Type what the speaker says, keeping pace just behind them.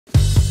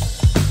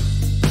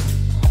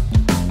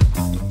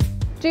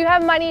Do you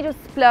have money to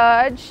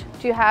splurge?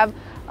 Do you have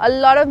a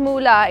lot of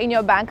moolah in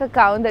your bank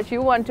account that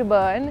you want to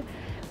burn?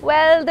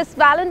 Well, this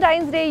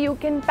Valentine's Day you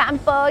can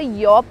pamper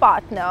your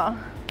partner.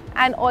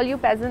 And all you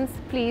peasants,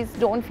 please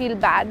don't feel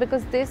bad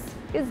because this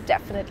is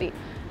definitely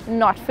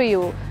not for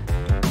you.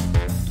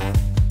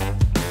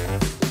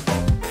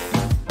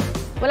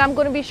 Well, I'm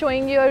going to be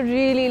showing you a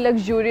really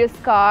luxurious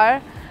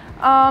car.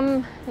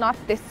 Not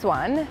this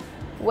one.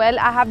 Well,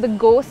 I have the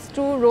Ghost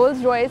 2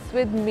 Rolls-Royce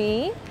with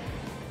me.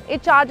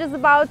 It charges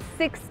about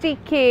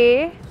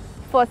 60K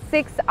for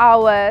 6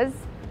 hours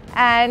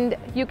and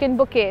you can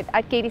book it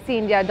at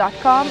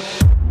ktcindia.com.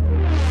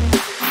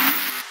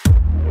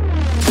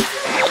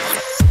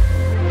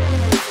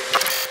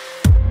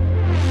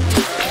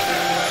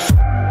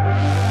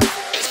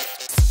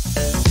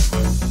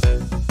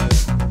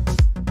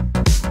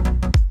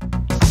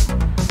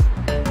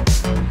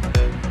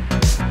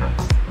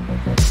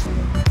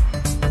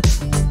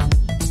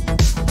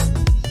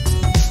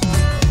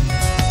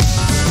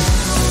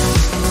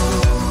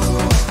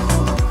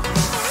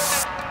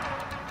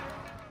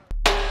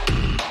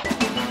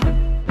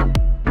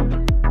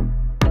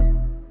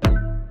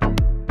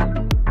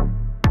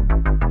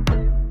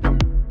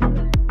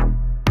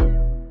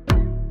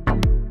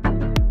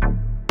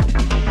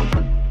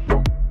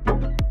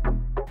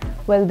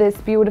 Well, this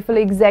beautiful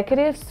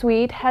executive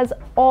suite has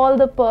all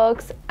the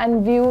perks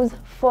and views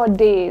for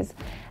days,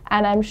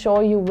 and I'm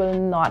sure you will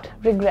not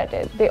regret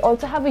it. They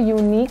also have a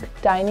unique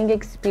dining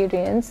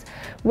experience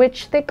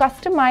which they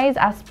customize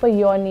as per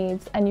your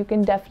needs, and you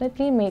can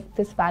definitely make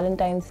this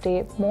Valentine's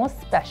Day more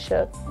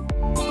special.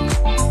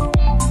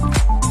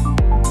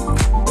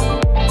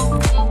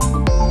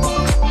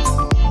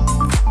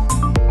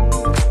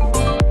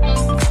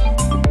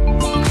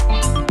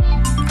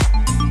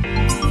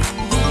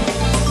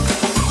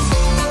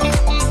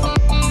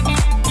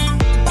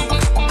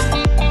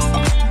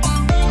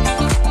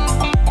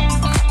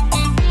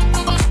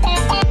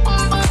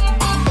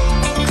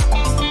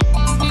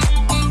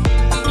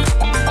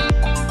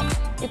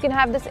 You can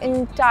have this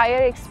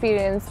entire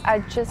experience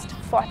at just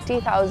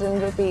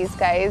 40,000 rupees,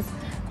 guys.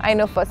 I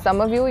know for some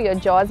of you, your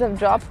jaws have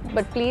dropped,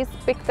 but please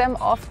pick them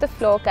off the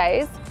floor,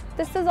 guys.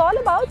 This is all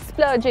about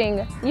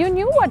splurging. You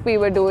knew what we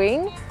were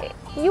doing.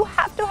 You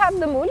have to have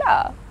the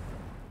moolah.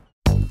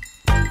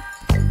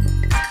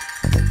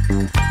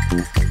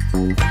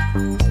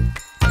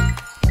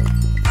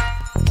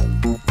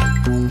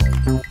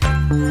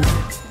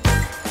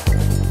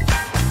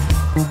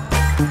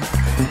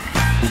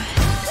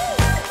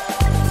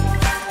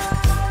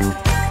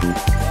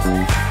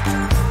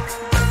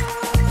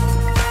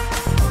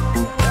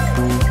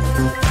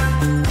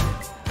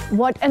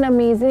 What an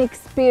amazing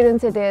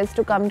experience it is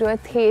to come to a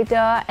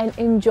theatre and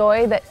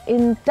enjoy the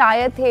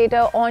entire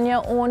theatre on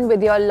your own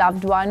with your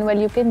loved one. Well,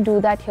 you can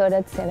do that here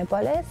at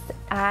Cinepolis,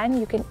 and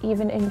you can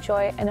even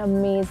enjoy an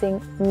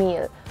amazing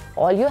meal.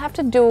 All you have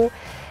to do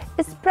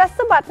is press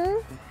a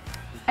button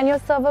and your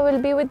server will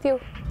be with you.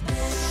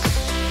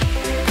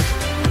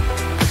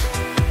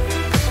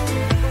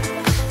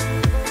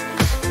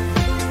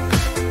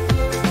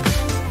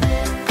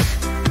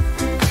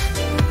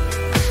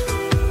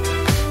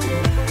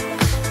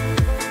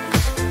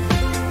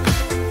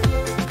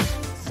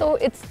 So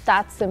it's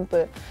that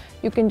simple.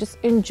 You can just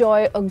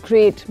enjoy a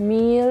great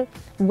meal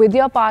with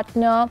your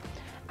partner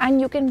and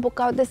you can book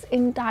out this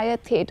entire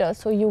theatre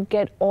so you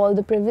get all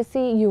the privacy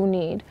you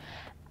need.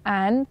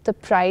 And the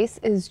price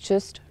is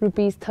just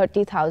rupees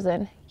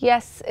 30,000.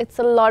 Yes, it's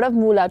a lot of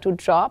moolah to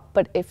drop,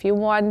 but if you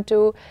want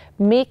to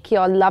make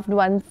your loved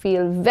one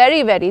feel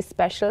very, very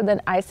special,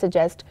 then I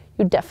suggest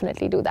you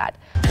definitely do that.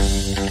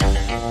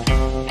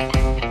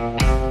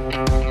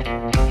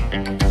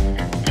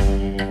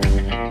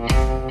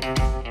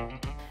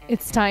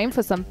 It's time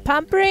for some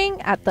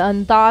pampering at the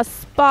Andaz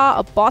Spa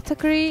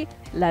Apothecary.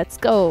 Let's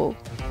go!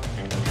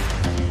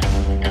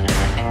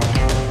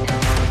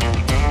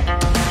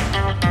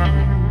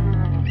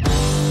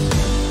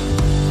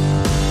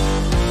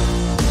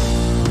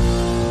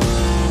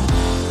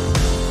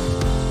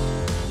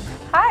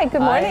 Hi, good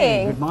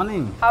morning. Good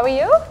morning. How are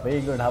you? Very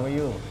good. How are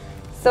you?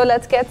 So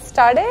let's get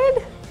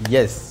started.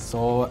 Yes.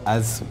 So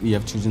as we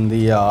have chosen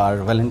the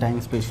Valentine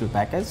special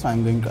package, so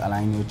I'm going to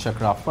align your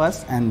chakra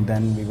first, and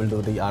then we will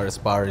do the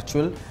spa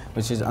ritual,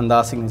 which is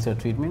Andaz signature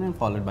treatment, and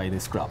followed by the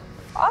scrub.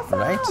 Awesome.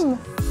 Right?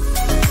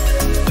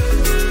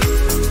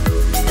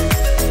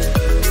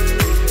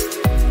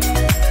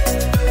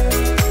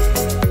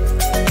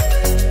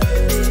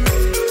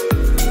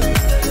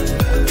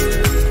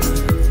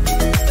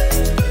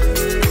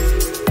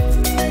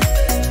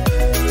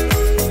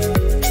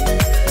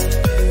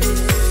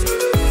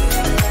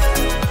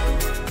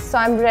 So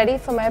I'm ready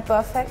for my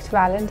perfect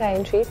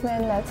Valentine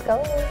treatment. Let's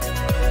go.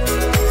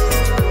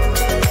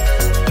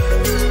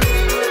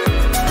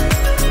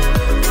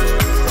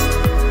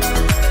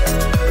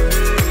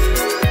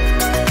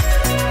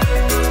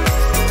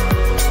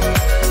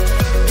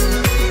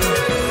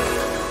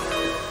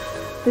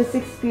 This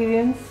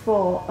experience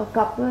for a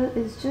couple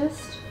is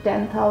just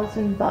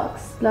 10,000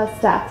 bucks plus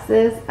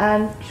taxes,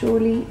 and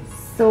truly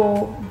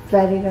so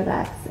very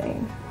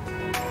relaxing.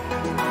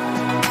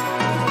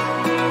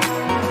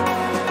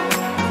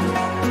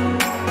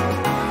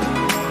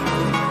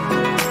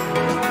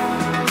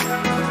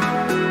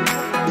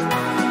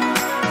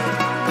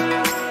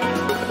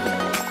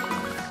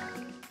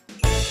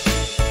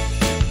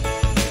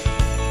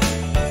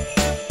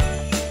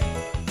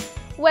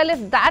 well,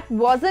 if that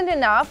wasn't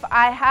enough,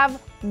 I have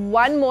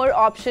one more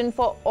option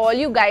for all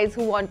you guys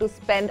who want to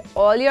spend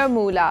all your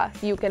moolah.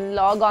 You can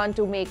log on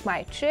to Make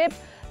My Trip,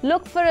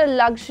 look for a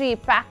luxury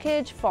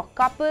package for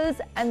couples,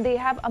 and they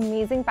have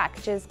amazing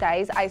packages,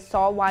 guys. I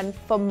saw one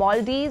for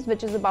Maldives,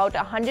 which is about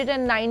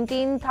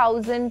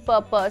 119,000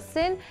 per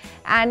person,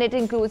 and it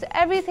includes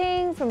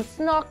everything from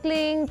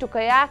snorkeling to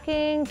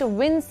kayaking to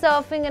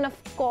windsurfing, and of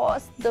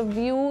course the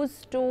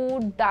views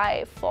to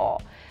die for.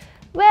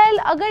 Well,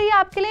 अगर ये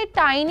आपके लिए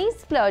tiny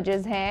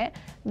splurges हैं,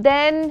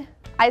 then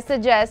I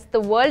suggest the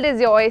world is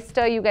your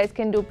oyster. You guys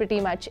can do pretty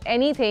much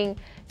anything.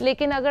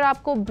 लेकिन अगर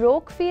आपको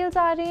broke feels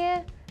आ रही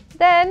हैं,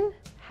 then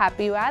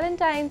happy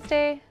Valentine's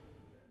Day.